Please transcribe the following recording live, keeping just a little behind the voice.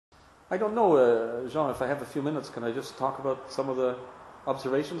I don't know, Jean, if I have a few minutes, can I just talk about some of the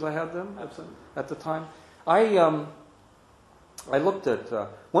observations I had then at the time? I looked at,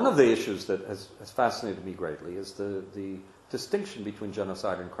 one of the issues that has fascinated me greatly is the distinction between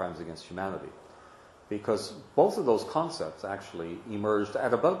genocide and crimes against humanity. Because both of those concepts actually emerged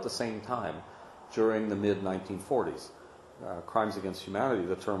at about the same time during the mid-1940s. Crimes against humanity,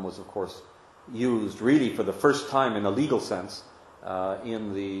 the term was, of course, used really for the first time in a legal sense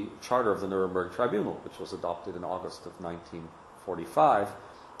in the Charter of the Nuremberg Tribunal, which was adopted in August of 1945,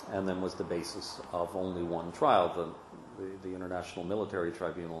 and then was the basis of only one trial, the International Military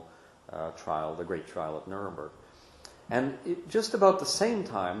Tribunal trial, the Great Trial at Nuremberg. And just about the same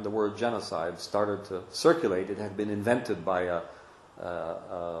time, the word genocide started to circulate. It had been invented by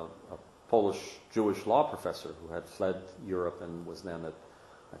a Polish Jewish law professor who had fled Europe and was then at,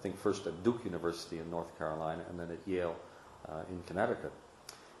 I think, first at Duke University in North Carolina and then at Yale in Connecticut.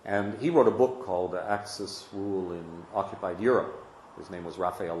 And he wrote a book called Axis Rule in Occupied Europe. His name was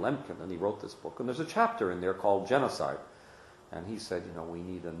Raphael Lemkin, and he wrote this book. And there's a chapter in there called Genocide. And he said, we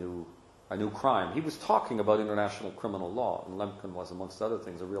need a new crime. He was talking about international criminal law, and Lemkin was, amongst other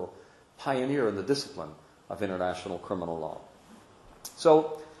things, a real pioneer in the discipline of international criminal law.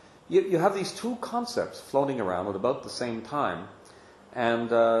 So you have these two concepts floating around at about the same time,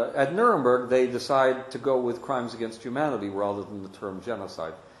 and at Nuremberg they decide to go with crimes against humanity rather than the term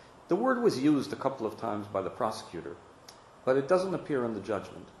genocide. The word was used a couple of times by the prosecutor, but it doesn't appear in the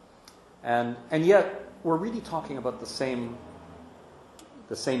judgment. And yet we're really talking about the same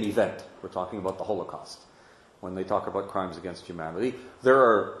event. We're talking about the Holocaust when they talk about crimes against humanity. There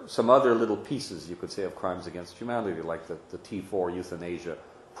are some other little pieces, you could say, of crimes against humanity, like the T4 euthanasia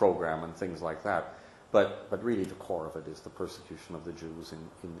program and things like that. But really the core of it is the persecution of the Jews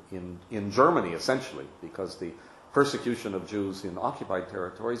in Germany, essentially, because the persecution of Jews in occupied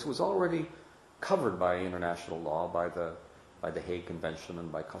territories was already covered by international law, by the Hague Convention and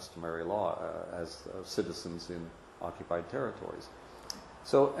by customary law as citizens in occupied territories.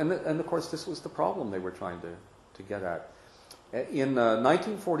 So, and of course, this was the problem they were trying to get at. In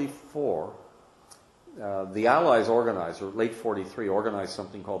 1944, the Allies organized, or late 43, organized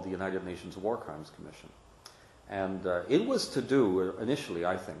something called the United Nations War Crimes Commission. And it was to do, initially,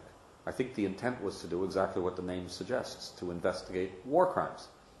 I think the intent was to do exactly what the name suggests, to investigate war crimes,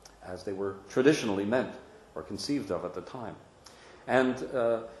 as they were traditionally meant or conceived of at the time. And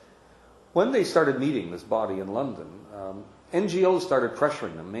when they started meeting, this body in London, NGOs started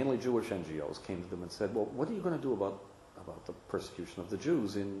pressuring them, mainly Jewish NGOs, came to them and said, well, what are you going to do about the persecution of the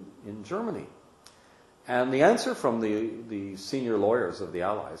Jews in Germany? And the answer from the senior lawyers of the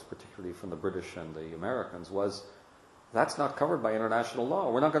Allies, particularly from the British and the Americans, was, that's not covered by international law.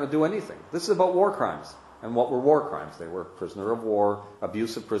 We're not going to do anything. This is about war crimes. And what were war crimes? They were prisoner of war,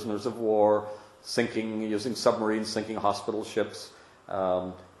 abuse of prisoners of war, using submarines, sinking hospital ships,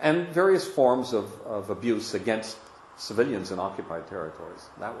 and various forms of abuse against civilians in occupied territories.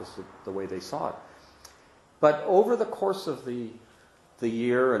 That was the way they saw it. But over the course of the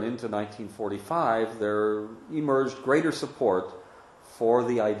year and into 1945, there emerged greater support for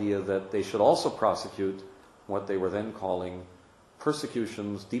the idea that they should also prosecute what they were then calling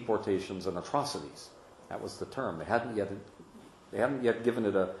persecutions, deportations, and atrocities. That was the term. They hadn't yet given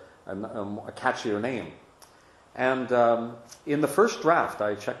it a catchier name. And in the first draft,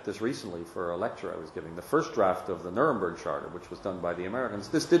 I checked this recently for a lecture I was giving, the first draft of the Nuremberg Charter, which was done by the Americans,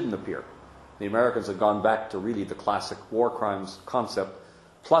 this didn't appear. The Americans had gone back to really the classic war crimes concept,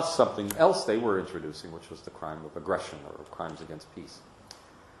 plus something else they were introducing, which was the crime of aggression or crimes against peace.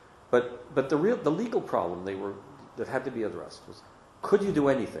 But the legal problem that had to be addressed was, could you do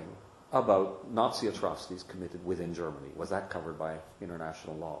anything about Nazi atrocities committed within Germany? Was that covered by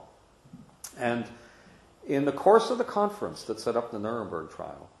international law? And in the course of the conference that set up the Nuremberg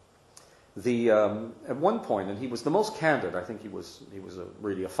trial, at one point, and he was the most candid, I think he was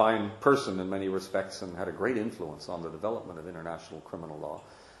really a fine person in many respects and had a great influence on the development of international criminal law.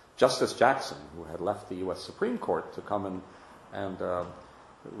 Justice Jackson, who had left the U.S. Supreme Court to come and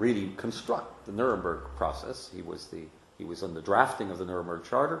really construct the Nuremberg process. He was in the drafting of the Nuremberg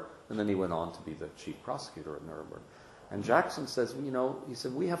Charter, and then he went on to be the chief prosecutor at Nuremberg. And Jackson says, he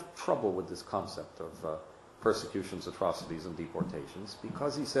said, we have trouble with this concept of persecutions, atrocities, and deportations,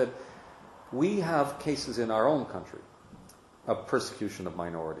 because he said, we have cases in our own country of persecution of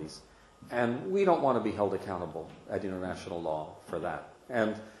minorities, and we don't want to be held accountable at international law for that.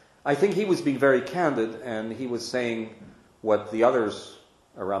 And I think he was being very candid, and he was saying what the others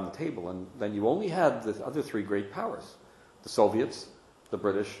around the table, and then you only had the other three great powers, the Soviets, the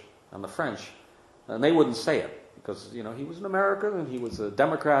British, and the French, and they wouldn't say it. because he was an American and he was a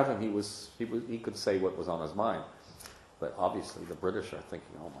Democrat and he could say what was on his mind. But obviously the British are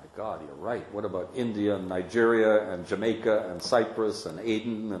thinking, oh my God, you're right. What about India and Nigeria and Jamaica and Cyprus and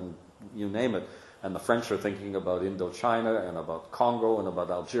Aden and you name it? And the French are thinking about Indochina and about Congo and about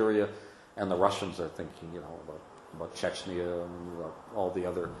Algeria, and the Russians are thinking, about Chechnya and about all the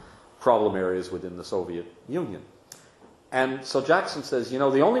other problem areas within the Soviet Union. And so Jackson says, the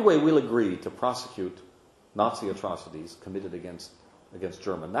only way we'll agree to prosecute Nazi atrocities committed against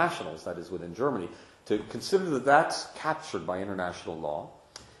German nationals, that is within Germany, to consider that that's captured by international law,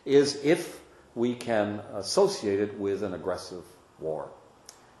 is if we can associate it with an aggressive war.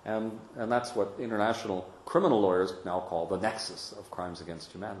 And that's what international criminal lawyers now call the nexus of crimes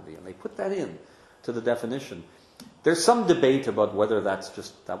against humanity. And they put that in to the definition. There's some debate about whether that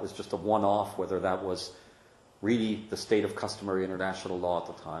was just a one-off, whether that was really the state of customary international law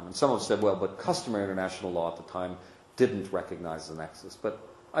at the time. And some have said, well, but customary international law at the time didn't recognize the nexus. But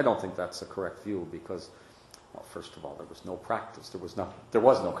I don't think that's a correct view because, well, first of all, there was no practice. There was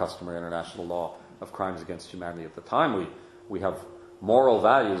no customary international law of crimes against humanity at the time. We have moral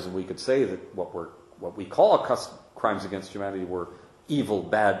values, and we could say that what we call crimes against humanity were evil,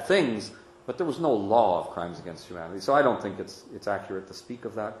 bad things, but there was no law of crimes against humanity. So I don't think it's accurate to speak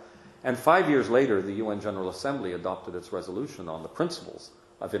of that. And 5 years later, the UN General Assembly adopted its resolution on the principles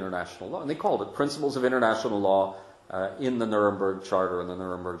of international law, and they called it Principles of International Law in the Nuremberg Charter and the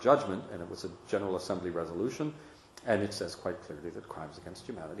Nuremberg Judgment, and it was a General Assembly resolution, and it says quite clearly that crimes against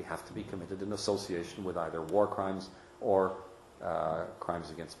humanity have to be committed in association with either war crimes or crimes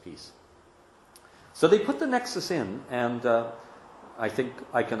against peace. So they put the nexus in, and I think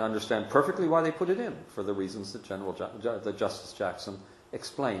I can understand perfectly why they put it in, for the reasons that Justice Jackson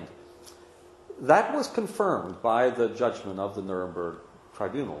explained. That was confirmed by the judgment of the Nuremberg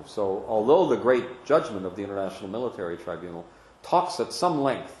Tribunal. So although the great judgment of the International Military Tribunal talks at some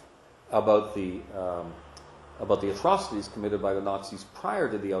length about the atrocities committed by the Nazis prior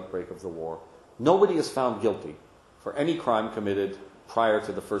to the outbreak of the war, nobody is found guilty for any crime committed prior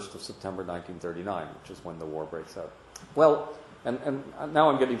to the 1st of September 1939, which is when the war breaks out. Well, and now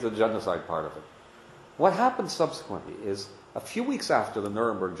I'm getting to the genocide part of it. What happened subsequently is a few weeks after the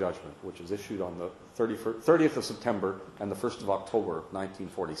Nuremberg judgment, which was issued on the 30th of September and the 1st of October of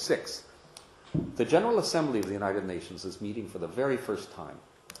 1946, the General Assembly of the United Nations is meeting for the very first time.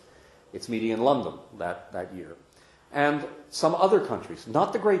 It's meeting in London that year. And some other countries,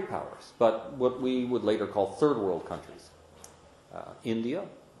 not the great powers, but what we would later call third world countries. India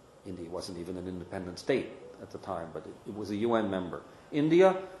wasn't even an independent state at the time, but it was a UN member.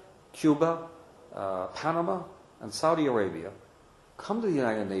 India, Cuba, Panama, and Saudi Arabia come to the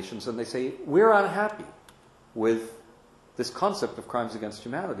United Nations and they say, we're unhappy with this concept of crimes against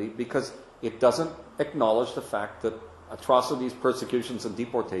humanity because it doesn't acknowledge the fact that atrocities, persecutions, and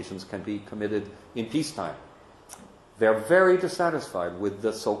deportations can be committed in peacetime. They're very dissatisfied with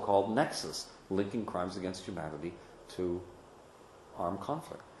the so-called nexus linking crimes against humanity to armed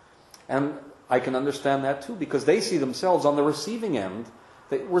conflict. And I can understand that too, because they see themselves on the receiving end.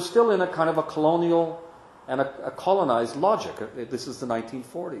 We're still in a kind of a colonial and a colonized logic. This is the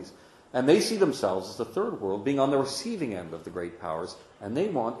 1940s. And they see themselves as the third world being on the receiving end of the great powers, and they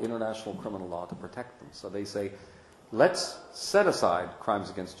want international criminal law to protect them. So they say, let's set aside crimes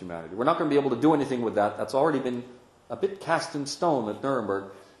against humanity. We're not going to be able to do anything with that. That's already been a bit cast in stone at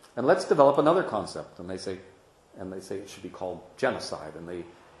Nuremberg. And let's develop another concept. And they say it should be called genocide. And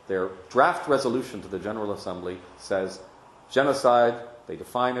their draft resolution to the General Assembly says genocide. They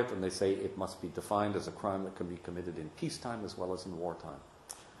define it, and they say it must be defined as a crime that can be committed in peacetime as well as in wartime.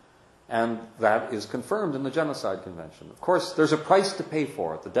 And that is confirmed in the Genocide Convention. Of course, there's a price to pay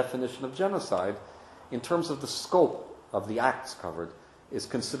for it. The definition of genocide, in terms of the scope of the acts covered, is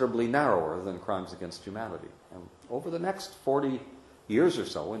considerably narrower than crimes against humanity. And over the next 40 years or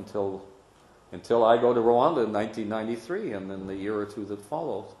so, until I go to Rwanda in 1993, and then the year or two that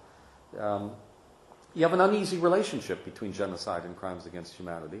follows, you have an uneasy relationship between genocide and crimes against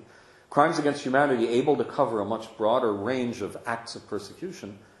humanity. Crimes against humanity able to cover a much broader range of acts of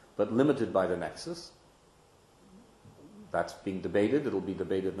persecution, but limited by the nexus. That's being debated. It'll be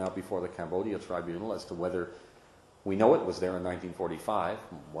debated now before the Cambodia Tribunal as to whether we know it was there in 1945.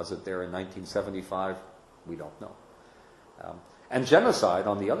 Was it there in 1975? We don't know. And genocide,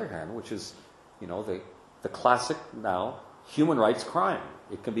 on the other hand, which is, the classic now human rights crime.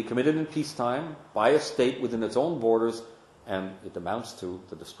 It can be committed in peacetime by a state within its own borders, and it amounts to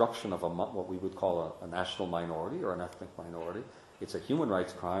the destruction of what we would call a national minority or an ethnic minority. It's a human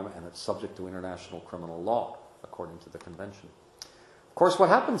rights crime, and it's subject to international criminal law, according to the convention. Of course, what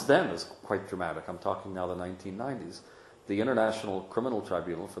happens then is quite dramatic. I'm talking now the 1990s. The International Criminal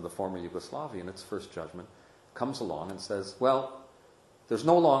Tribunal for the former Yugoslavia, in its first judgment, comes along and says, well, there's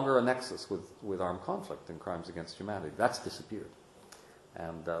no longer a nexus with armed conflict and crimes against humanity. That's disappeared.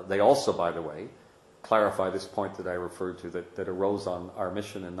 And they also, by the way, clarify this point that I referred to that arose on our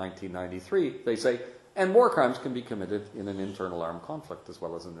mission in 1993. They say, and war crimes can be committed in an internal armed conflict as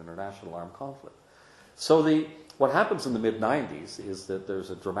well as an international armed conflict. So what happens in the mid-90s is that there's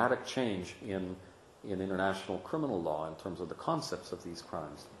a dramatic change in international criminal law in terms of the concepts of these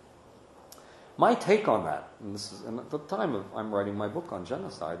crimes. My take on that, and at the time I'm writing my book on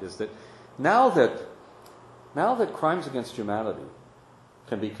genocide, is that now that crimes against humanity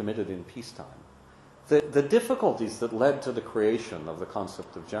can be committed in peacetime, the difficulties that led to the creation of the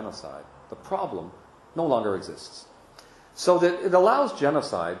concept of genocide, the problem, no longer exists. So that it allows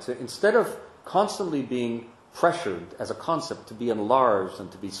genocide to, instead of constantly being pressured as a concept to be enlarged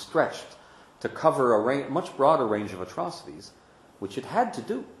and to be stretched to cover a much broader range of atrocities, which it had to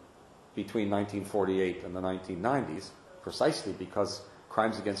do between 1948 and the 1990s, precisely because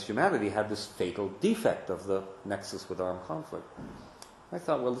crimes against humanity had this fatal defect of the nexus with armed conflict. I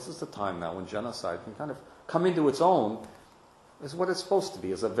thought, well, this is the time now when genocide can kind of come into its own as what it's supposed to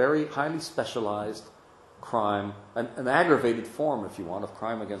be, as a very highly specialized crime, an aggravated form, if you want, of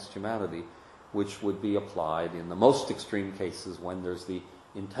crime against humanity, which would be applied in the most extreme cases when there's the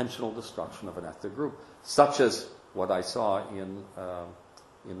intentional destruction of an ethnic group, such as what I saw in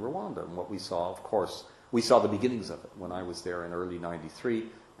Rwanda, and what we saw, of course, we saw the beginnings of it when I was there in early '93,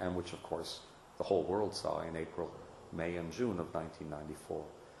 and which, of course, the whole world saw in April, May, and June of 1994.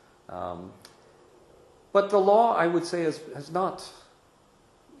 But the law, I would say, has not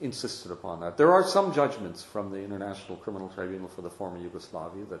insisted upon that. There are some judgments from the International Criminal Tribunal for the former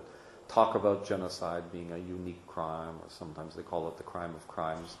Yugoslavia that talk about genocide being a unique crime, or sometimes they call it the crime of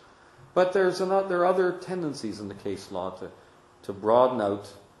crimes. But there are other tendencies in the case law to broaden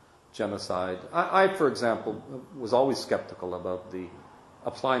out genocide. I, for example, was always skeptical about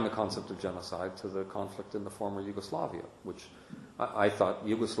applying the concept of genocide to the conflict in the former Yugoslavia, which I thought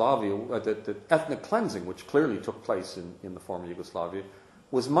the ethnic cleansing, which clearly took place in the former Yugoslavia,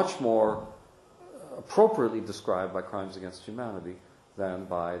 was much more appropriately described by crimes against humanity than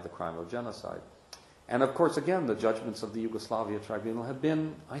by the crime of genocide. And of course, again, the judgments of the Yugoslavia Tribunal have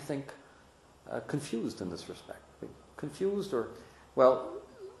been, I think, confused in this respect. Confused, or, well,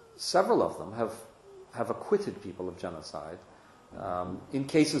 several of them have acquitted people of genocide in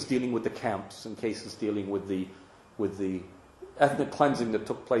cases dealing with the camps, in cases dealing with the ethnic cleansing that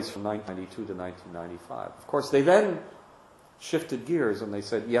took place from 1992 to 1995. Of course, they then shifted gears and they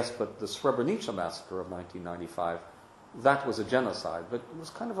said, yes, but the Srebrenica massacre of 1995, that was a genocide, but it was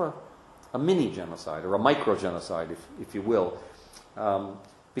kind of a mini genocide, or a micro genocide, if you will,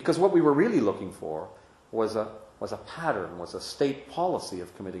 because what we were really looking for was a pattern, was a state policy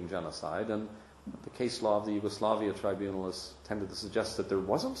of committing genocide, and the case law of the Yugoslavia Tribunal has tended to suggest that there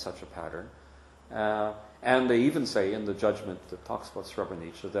wasn't such a pattern, and they even say in the judgment that talks about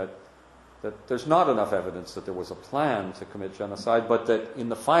Srebrenica that there's not enough evidence that there was a plan to commit genocide, but that in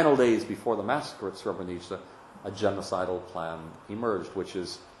the final days before the massacre at Srebrenica, a genocidal plan emerged, which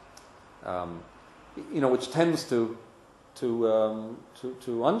is, which tends to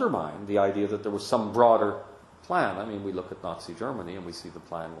undermine the idea that there was some broader plan. I mean, we look at Nazi Germany and we see the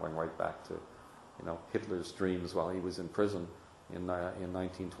plan going right back to, Hitler's dreams while he was in prison in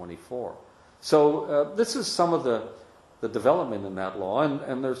 1924. So this is some of the development in that law,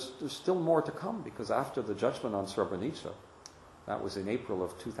 and there's still more to come, because after the judgment on Srebrenica, that was in April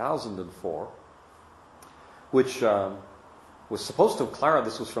of 2004, which was supposed to clarify,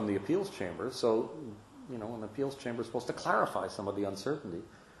 this was from the appeals chamber, so, an appeals chamber is supposed to clarify some of the uncertainty.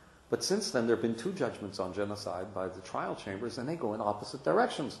 But since then, there have been two judgments on genocide by the trial chambers, and they go in opposite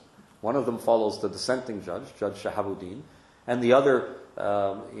directions. One of them follows the dissenting judge, Judge Shahabuddin, and the other,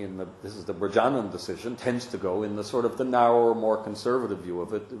 this is the Brajanan decision, tends to go in the sort of the narrower, more conservative view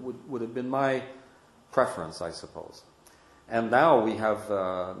of it. It would have been my preference, I suppose. And now we have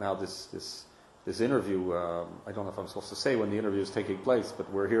this interview. I don't know if I'm supposed to say when the interview is taking place,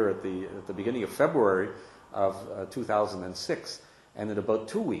 but we're here at the beginning of February of 2006, and in about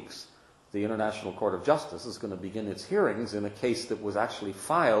 2 weeks, the International Court of Justice is going to begin its hearings in a case that was actually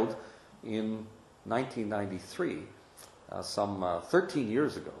filed in 1993, some 13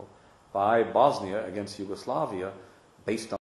 years ago, by Bosnia against Yugoslavia, based on